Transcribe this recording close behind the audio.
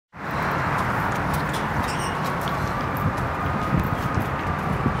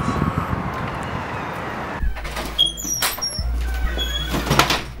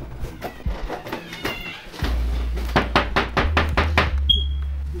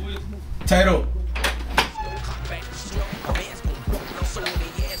Potato.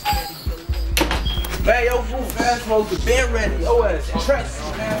 Man, yo, fool, fast smoke, been ready. Yo, ass, trust,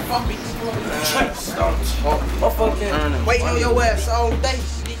 man. Fuck me. Trust. Stop talking. Motherfucking waiting on your ass all day.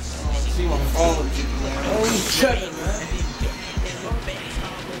 See my phone. Oh, you tripping, man.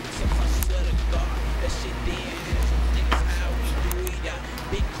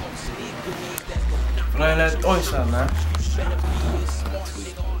 Nej, nej, oj sen, man.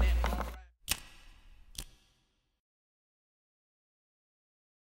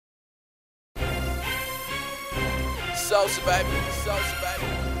 Salsa, baby. Salsa, baby.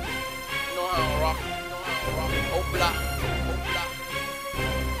 You know how I rock. You know how I rock. Opla. Opla.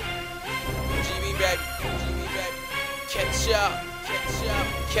 GB, baby. GB, baby. Catch up. Catch up.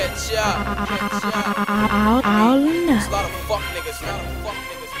 Catch up. AllOrNothing. There's a lot of fuck niggas. A lot of fuck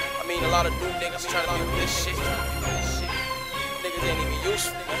niggas, man. I mean, a lot of new niggas trying to do this shit. Niggas ain't even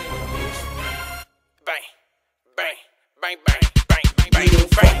useful. Bang. Bang. Bang, bang. Bang, bang, bang. We don't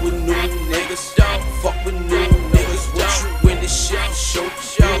fuck with new niggas. Don't fuck with new niggas. What you in this shit for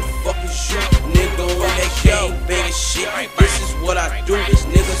show? Who the fuck is you? Nigga on that gang banging shit. This is what I do. This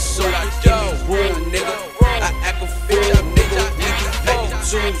nigga so give me room, nigga. I act a fool, nigga. We be packing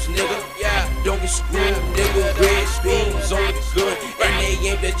tools, nigga. Don't get screwed, nigga. Red beans on the gun, and they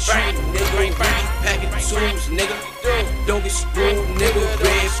aimed at you, nigga. We be packing tools, nigga. Don't get screwed, nigga.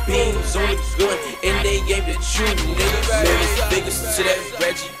 Red beans on the gun, and they aimed at you, nigga. Middle fingers to that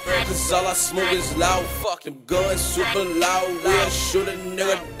Reggie, cause all I smoke is loud. Fuck them guns super loud. We'll shoot a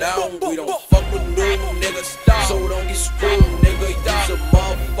nigga down. We don't fuck with new niggas, so don't get screwed, nigga. Use a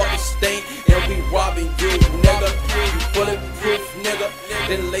motherfucking stain, and we robbing you, nigga. You bulletproof, nigga.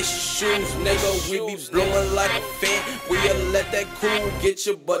 Then lace your shoes, nigga. We be blowing like a fan. We'll let that cool get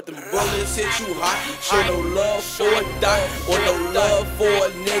you, but the bullets hit you hot. Show no love for a dime, or no love for a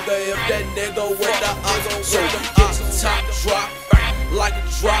nigga. If that nigga with the odds, so get your top drop like a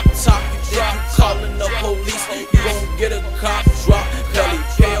drop top. You think you calling the police, you gon' get a cop drop. Belly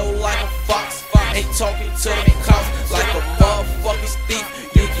pale like a fox, ain't talking to the cops like a motherfucking thief.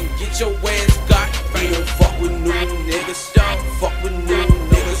 You can get your ass got. We don't fuck with new niggas, don't fuck with new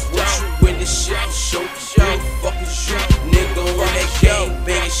niggas. What you in this shit for show? Who the fuck is you? Nigga on that gang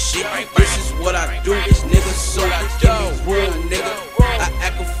banging shit. This is what I do. This nigga so give me room, nigga. I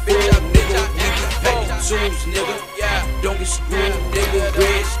act a fool, nigga. We be packing tools, nigga. Don't get screwed, nigga.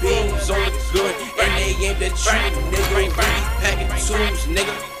 Red beans on the gun, and they aimed at you, nigga. We be packing tools,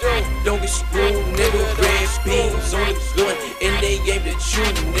 nigga. Don't get screwed, nigga. Red beans on the gun, and they aimed at you,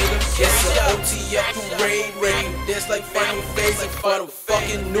 nigga. It's a OTF parade, rain. That's like final phase, like for them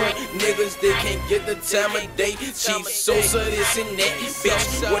fucking new niggas. They can't get the time of day. Chief Sosa, this and that,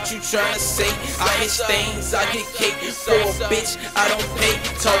 bitch. What you tryna say? I hit stains, I get cake. For a bitch, I don't pay.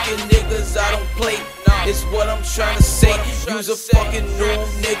 Talking niggas, I don't play. It's what I'm trying to say. Use a fucking new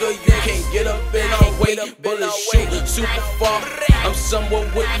nigga. You can't get up in our way. Bullet shoot super far. I'm somewhere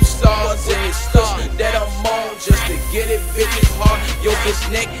with you stars, and it's stuff that I'm on just to get it, bitch. It's hard. Yo,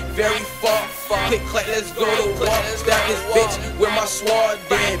 bitch neck very far. Click clack, let's go to war. Stack this bitch with my sword.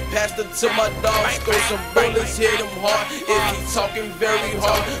 Then pass it to my dogs. Throw some bullets, hit him hard. If he talking very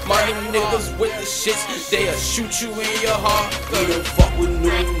hard, my new niggas with the shits, they'll shoot you in your heart. We don't fuck with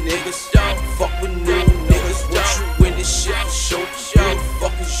new niggas. Don't fuck with new niggas. What you in this shit for show? Who the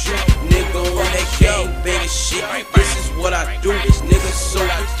fuck is you? Nigga on that gang banging shit. This is what I do. This nigga so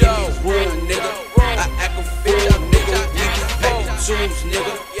give me room, nigga. I act a fool, nigga. We be packing tools,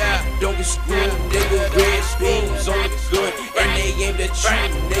 nigga. Don't get screwed, nigga. Red beans on the gun, and they aimed at you,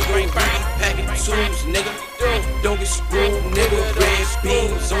 nigga. We be packing tools, nigga. Don't get screwed, nigga. Red